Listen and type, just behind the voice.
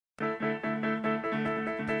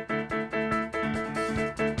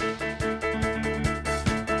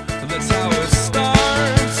that's how it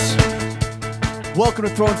starts. Welcome to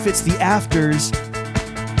Throwing Fits the Afters. We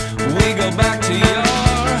go back to your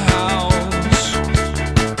house.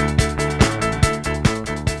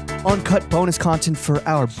 Uncut bonus content for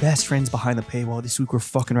our best friends behind the paywall. This week we're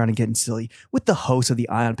fucking around and getting silly with the hosts of the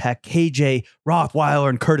Ion Pack, KJ Rothweiler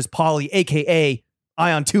and Curtis Pawley, aka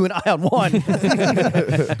Ion 2 and Ion 1.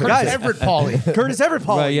 Guys, Everett Pawley. Curtis Everett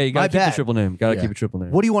Pawley. Right, yeah, you gotta keep bad. the triple name. Gotta keep a triple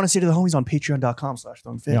name. What do you want to say to the homies on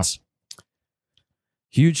patreon.com/throwingfits?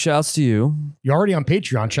 Huge shouts to you. You're already on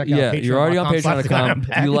Patreon. Check out Patreon. You're already on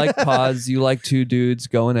Patreon.com. You like pods. You like two dudes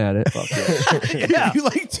going at it. Fuck Yeah. You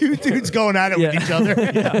like two dudes going at it with each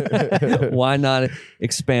other. Why not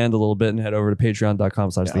expand a little bit and head over to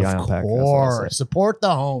patreon.com/the Ion Pack? Of course. Support the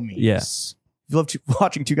homies. Yes. If you love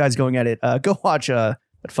watching two guys going at it, go watch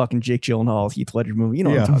that fucking Jake Gyllenhaal, Heath Ledger movie. You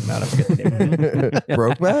know what I'm talking about. I forget the name.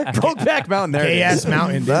 Brokeback? Brokeback Mountain. There Gay-ass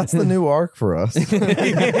mountain. That's the new arc for us.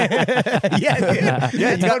 Yeah.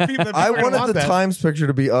 You got people that I wanted the Times picture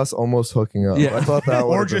to be us almost hooking up. Yeah. I thought that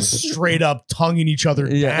would or just straight up tonguing each other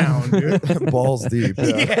down, dude. balls deep.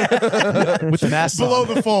 Yeah. With the mask Below on.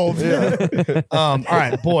 the fold. All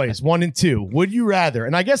right, boys, 1 and 2. Would you rather,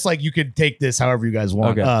 and I guess like you could take this however you guys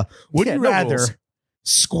want. Okay. Would Yeah, you no rather rules.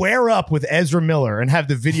 square up with Ezra Miller and have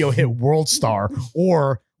the video hit World Star,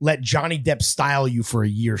 or let Johnny Depp style you for a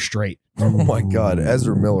year straight? Oh my God,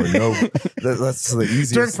 Ezra Miller. No, that's the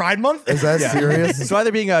easiest. During Pride Month? Is that serious? So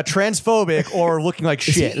either being transphobic or looking like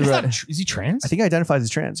shit. Is he trans? I think he identifies as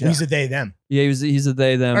trans. Yeah. He's a they them. Yeah, he's a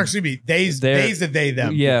they them. Or excuse me, they's a they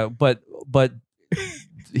them. Yeah, but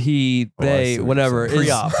he they whatever is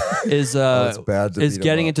it's bad to is beat him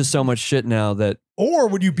getting up. into so much shit now that Or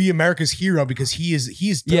would you be America's hero because he's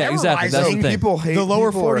Yeah, exactly. That's the terrorizing thing. People hate the lower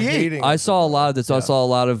people are 48. hating. I saw a lot of this. I saw a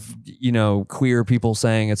lot of queer people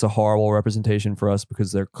saying it's a horrible representation for us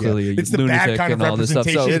because they're clearly a It's the bad lunatic kind of and all this stuff.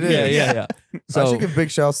 So representation. It is. yeah. I So should give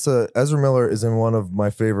big shouts to Ezra Miller. Is in one of my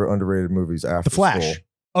favorite underrated movies. After The Flash. School.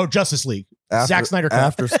 Oh, Justice League. After, Zack Snyder cut.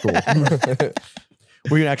 After School.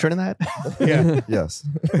 Were you an actor in that? Yeah. Yes.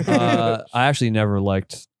 I actually never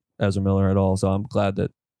liked Ezra Miller at all. So I'm glad that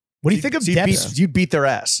What do you think of Depp's? You'd beat their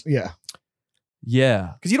ass. Yeah.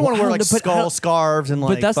 yeah. Because you don't want to wear like skull but scarves and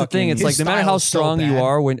like. that's the thing. It's His like no matter style how is so strong you bad.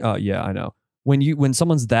 are when yeah, I know. When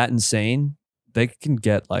someone's that insane, they can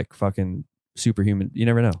get like fucking superhuman. You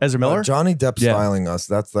never know. Ezra Miller. Johnny Depp Yeah. styling us.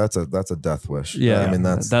 That's a death wish. Yeah, I mean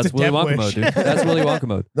that's the Willy Depp Wonka wish. mode, dude. That's Willy Wonka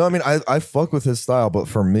mode. no. I mean I fuck with his style, but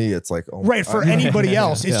for me it's like Right. For anybody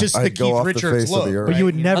else, it's Yeah. just the I'd go Keith off the Richards face of look. the earth. But you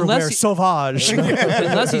would never Unless wear he- Sauvage.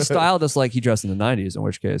 Unless he styled us like he dressed in the 90s, in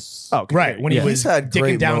which case. Okay. Right. When Yeah. he was He's had dicking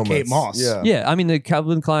great down moments. Kate Moss. Yeah. Yeah, I mean the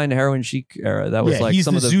Calvin Klein heroin chic era. That was Yeah, like he's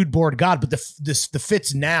some the of the. Zood board god, but the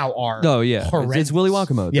fits now are No, yeah, horrendous. it's Willy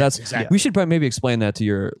Wonka mode. Yes, That's exactly. We should probably maybe explain that to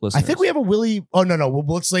your I listeners. think we have a Willy. Oh no, well,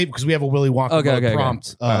 let's late because we have a Willy Wonka mode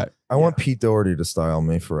prompt. All right. I want Pete Doherty to style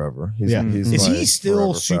me forever. He's, Yeah. he's Is my he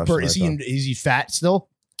still forever super? fashion icon. Is he fat still?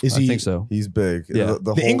 Is I he? think so. He's big. Yeah. The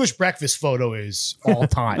The whole- English breakfast photo is all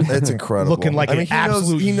time. It's incredible. Looking like an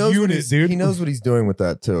absolute he knows what unit, he's, dude. He knows what he's doing with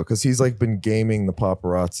that too, because he's like been gaming the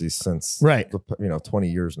paparazzi since Right. 20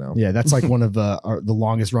 years now. Yeah, that's like one of the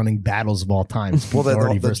longest running battles of all time. It's Well, Pete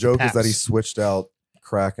Doherty the versus joke is that he Paps. switched out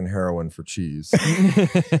crack and heroin for cheese,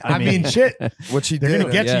 I mean, shit. which he They're did.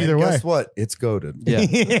 gonna get you and either way. Guess what? It's goated. Yeah.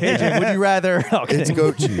 KJ, would you rather? Okay. It's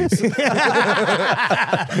goat cheese.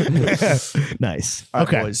 Nice. All right,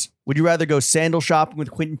 Okay. boys. Would you rather go sandal shopping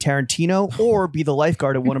with Quentin Tarantino or be the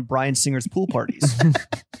lifeguard at one of Bryan Singer's pool parties?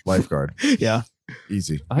 Lifeguard. Yeah.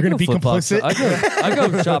 Easy. I You're gonna go be flip-flops. complicit? I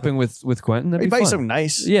go shopping with Quentin. That'd You be buy fun. something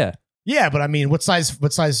nice. Yeah. Yeah, but I mean, what size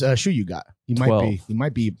shoe you got? He might 12. be. He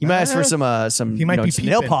might be. You might ask for some He might be some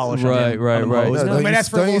nail peeping. polish. Right, right. on No, those. No, He might ask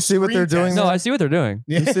for a don't you little see what they're screen doing? test. No, I see what they're doing.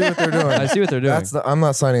 You see what they're doing? I see what they're doing. I'm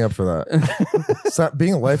not signing up for that.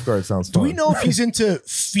 Being a lifeguard sounds Do fun. we know if he's into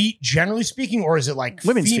feet, generally speaking, or is it like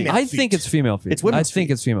Women's feet. female I feet? think it's female feet. It's women's I think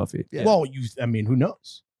feet. it's female feet. Yeah. Well, I mean, who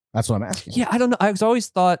knows? That's what I'm asking. Yeah, I don't know. I always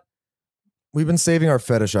thought We've been saving our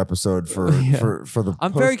fetish episode for Yeah. for the.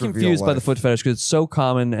 I'm very post-reveal confused by the life. foot fetish because it's so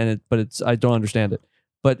common and I don't understand it.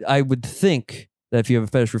 But I would think that if you have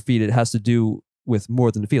a fetish for feet, it has to do with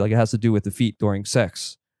more than the feet. Like it has to do with the feet during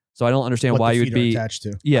sex. So I don't understand What why the you feet would are be attached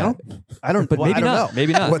to. Yeah, But maybe I don't not. know.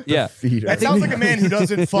 Maybe not. What the Yeah. feet That are. sounds like a man who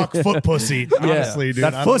doesn't fuck foot pussy. Honestly, dude.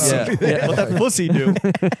 That I don't pussy. know. Yeah. What that pussy do?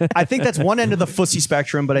 I think that's one end of the fussy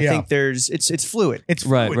spectrum, but I Yeah. think it's fluid. It's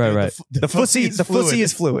Right, fluid, right, dude. right. The fussy fluid.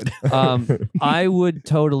 is fluid. I would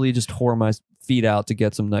totally just whore my feet out to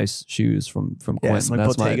get some nice shoes from Yeah, Quentin. some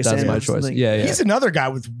That's my Bottega that's my sandals, choice. something. Yeah, yeah. He's another guy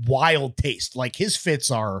with wild taste. Like his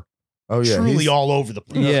fits are Oh yeah, truly he's- all over the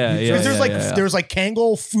place. Yeah, yeah, Because yeah. there's like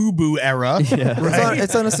Kangol Fubu era, Yeah. right?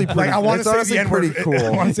 It's honestly pretty. Like I want to it's say honestly the N-word. pretty cool. I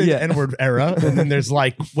want to say Yeah. the N-word era, and then there's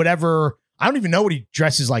like whatever. I don't even know what he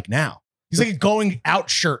dresses like now. He's like a going out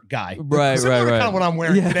shirt guy. Right, Similar to right. kind of what I'm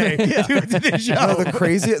wearing Yeah. today to the show. No, the You're Quentin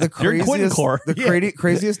craziest, Core.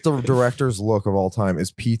 craziest director's look of all time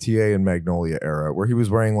is PTA and Magnolia era, where he was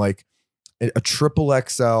wearing like a triple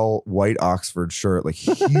XL white Oxford shirt, like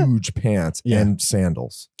huge pants Yeah. and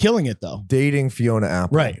sandals. Killing it though. Dating Fiona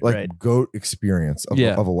Apple, Right, like right. goat experience of,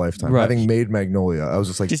 Yeah. of a lifetime. Right. Having made Magnolia, I was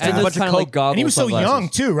just like, Just And a the bunch of kind of coke. like goggles, And he was so sunglasses. young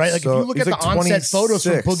too, right? Like So if you look he's at like the onset photos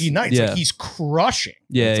from 26. Boogie Nights, Yeah. like he's crushing.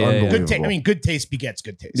 Yeah, It's yeah, yeah. unbelievable. Good taste. I mean, good taste begets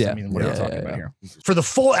good taste. Yeah. I mean, what are Yeah, we talking yeah, about yeah. here? For the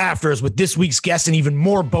full afters with this week's guest and even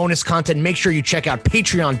more bonus content, make sure you check out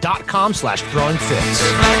patreon.com/throwingfits.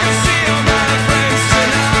 I can see all my friends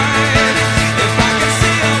tonight.